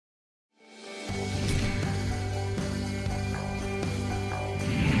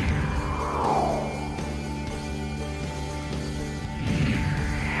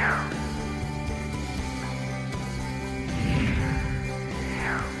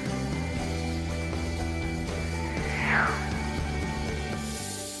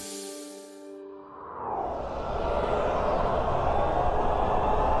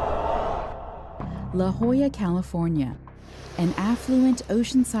La Jolla, California, an affluent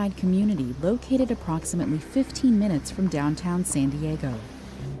oceanside community located approximately 15 minutes from downtown San Diego.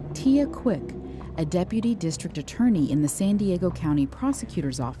 Tia Quick, a deputy district attorney in the San Diego County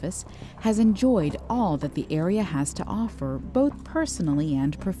Prosecutor's Office, has enjoyed all that the area has to offer, both personally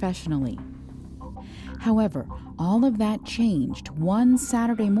and professionally. However, all of that changed one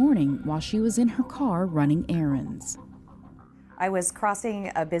Saturday morning while she was in her car running errands. I was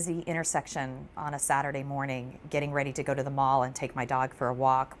crossing a busy intersection on a Saturday morning, getting ready to go to the mall and take my dog for a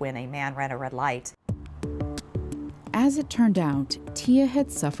walk when a man ran a red light. As it turned out, Tia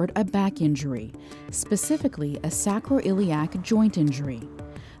had suffered a back injury, specifically a sacroiliac joint injury.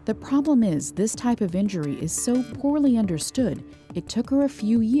 The problem is, this type of injury is so poorly understood, it took her a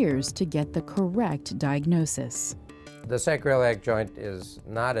few years to get the correct diagnosis. The sacroiliac joint is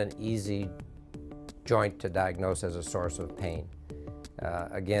not an easy joint to diagnose as a source of pain.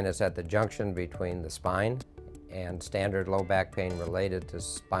 Again, it's at the junction between the spine and standard low back pain related to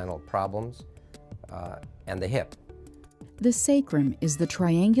spinal problems and the hip. The sacrum is the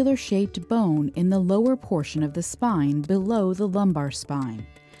triangular-shaped bone in the lower portion of the spine below the lumbar spine.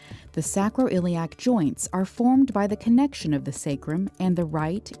 The sacroiliac joints are formed by the connection of the sacrum and the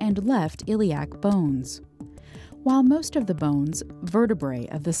right and left iliac bones. While most of the bones, vertebrae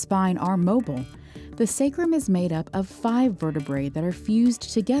of the spine, are mobile, the sacrum is made up of 5 vertebrae that are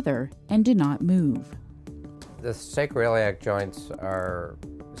fused together and do not move. The sacroiliac joints are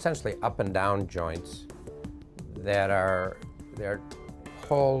essentially up and down joints that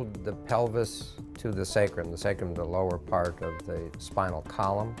hold the pelvis to the sacrum the lower part of the spinal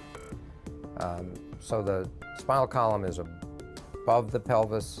column. So the spinal column is above the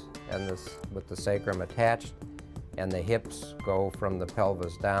pelvis and with the sacrum attached, and the hips go from the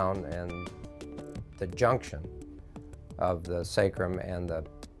pelvis down, and the junction of the sacrum and the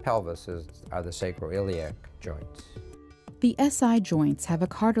pelvis are the sacroiliac joints. The SI joints have a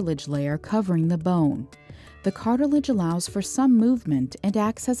cartilage layer covering the bone. The cartilage allows for some movement and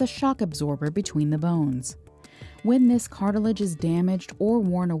acts as a shock absorber between the bones. When this cartilage is damaged or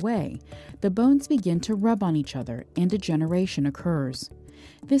worn away, the bones begin to rub on each other and degeneration occurs.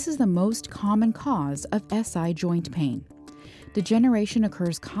 This is the most common cause of SI joint pain. Degeneration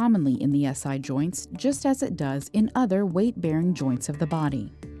occurs commonly in the SI joints, just as it does in other weight-bearing joints of the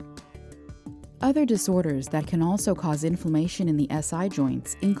body. Other disorders that can also cause inflammation in the SI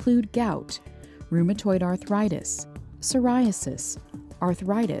joints include gout, rheumatoid arthritis, psoriasis,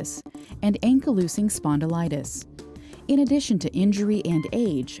 arthritis, and ankylosing spondylitis. In addition to injury and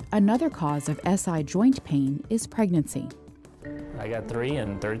age, another cause of SI joint pain is pregnancy. I got 3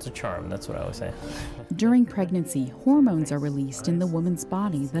 and third's a charm, that's what I always say. During pregnancy, hormones are released in the woman's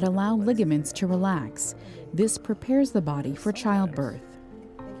body that allow ligaments to relax. This prepares the body for childbirth.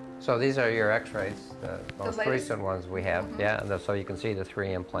 So these are your x-rays, the most recent ones we have, yeah, and so you can see the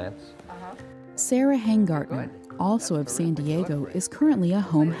 3 implants. Sarah Hangartner, also of San Diego, is currently a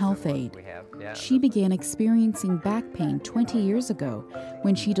home health aide. She began experiencing back pain 20 years ago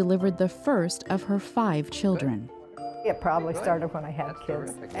when she delivered the first of her 5 children. It probably started when I had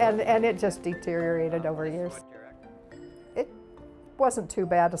kids, and it just deteriorated over years. It wasn't too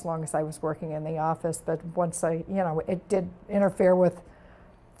bad as long as I was working in the office, but once it did interfere with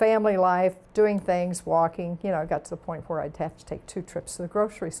family life, doing things, walking. It got to the point where I'd have to take 2 trips to the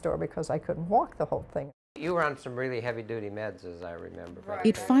grocery store because I couldn't walk the whole thing. You were on some really heavy-duty meds, as I remember.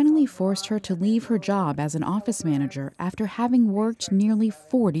 It finally forced her to leave her job as an office manager after having worked nearly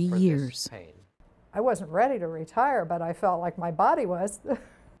 40 years. I wasn't ready to retire, but I felt like my body was.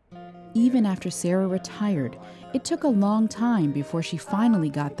 Even after Sarah retired, it took a long time before she finally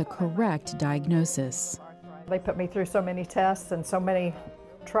got the correct diagnosis. They put me through so many tests and so many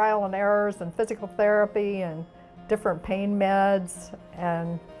trial and errors and physical therapy and different pain meds,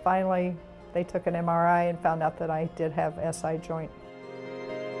 and finally they took an MRI and found out that I did have SI joint.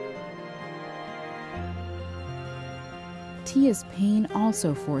 Tia's pain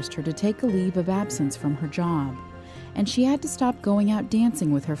also forced her to take a leave of absence from her job, and she had to stop going out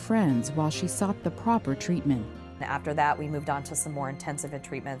dancing with her friends while she sought the proper treatment. After that, we moved on to some more intensive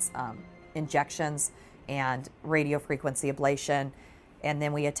treatments, injections and radiofrequency ablation, and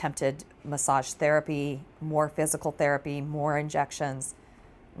then we attempted massage therapy, more physical therapy, more injections.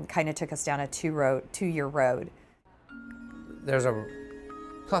 It kind of took us down a 2-year road. There's a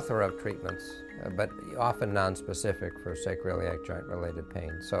plethora of treatments, but often non-specific for sacroiliac joint-related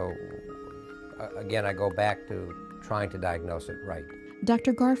pain. So again, I go back to trying to diagnose it right.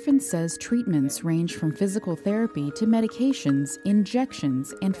 Dr. Garfin says treatments range from physical therapy to medications,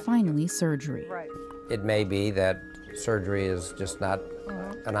 injections, and finally surgery. It may be that surgery is just not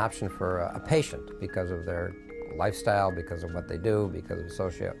an option for a patient because of their lifestyle, because of what they do, because of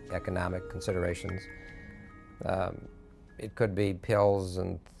socioeconomic considerations. It could be pills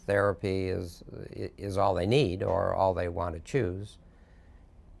and therapy is all they need or all they want to choose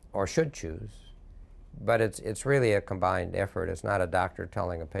or should choose. But it's really a combined effort. It's not a doctor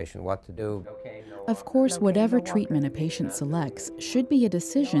telling a patient what to do. Of course, whatever treatment a patient selects should be a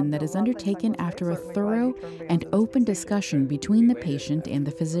decision that is undertaken after a thorough and open discussion between the patient and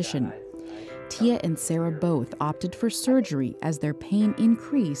the physician. Tia and Sarah both opted for surgery as their pain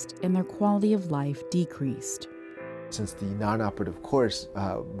increased and their quality of life decreased. Since the non-operative course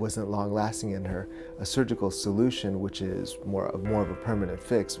wasn't long-lasting in her, a surgical solution, which is more of a permanent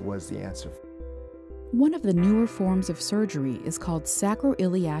fix, was the answer. One of the newer forms of surgery is called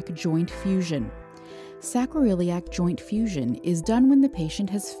sacroiliac joint fusion. Sacroiliac joint fusion is done when the patient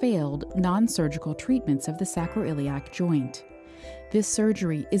has failed non-surgical treatments of the sacroiliac joint. This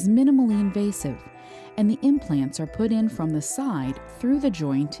surgery is minimally invasive, and the implants are put in from the side through the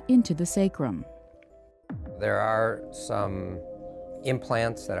joint into the sacrum. There are some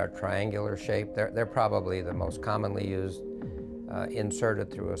implants that are triangular shaped. They're probably the most commonly used,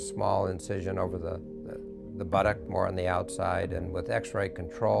 inserted through a small incision over the buttock, more on the outside, and with X-ray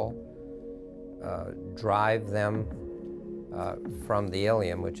control, drive them from the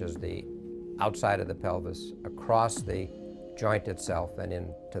ilium, which is the outside of the pelvis, across the joint itself and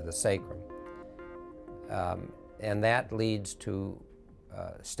into the sacrum. And that leads to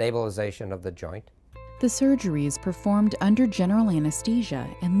stabilization of the joint. The surgery is performed under general anesthesia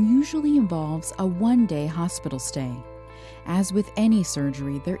and usually involves a one-day hospital stay. As with any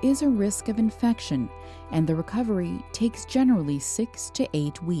surgery, there is a risk of infection, and the recovery takes generally 6 to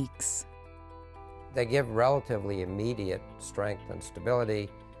 8 weeks. They give relatively immediate strength and stability.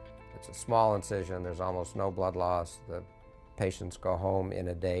 It's a small incision, there's almost no blood loss. The patients go home in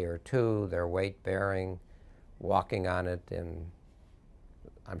a day or two, they're weight bearing, walking on it in,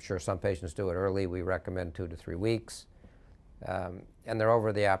 I'm sure some patients do it early, we recommend 2 to 3 weeks. And they're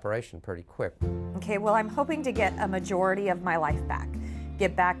over the operation pretty quick. Okay, well, I'm hoping to get a majority of my life back.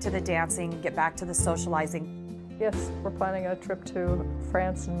 Get back to the dancing, get back to the socializing. Yes, we're planning a trip to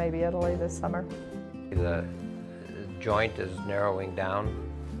France and maybe Italy this summer. The joint is narrowing down.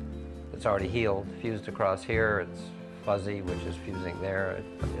 It's already healed, fused across here. It's fuzzy, which is fusing there.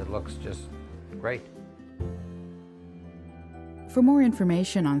 It looks just great. For more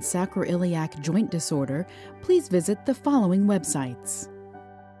information on sacroiliac joint disorder, please visit the following websites.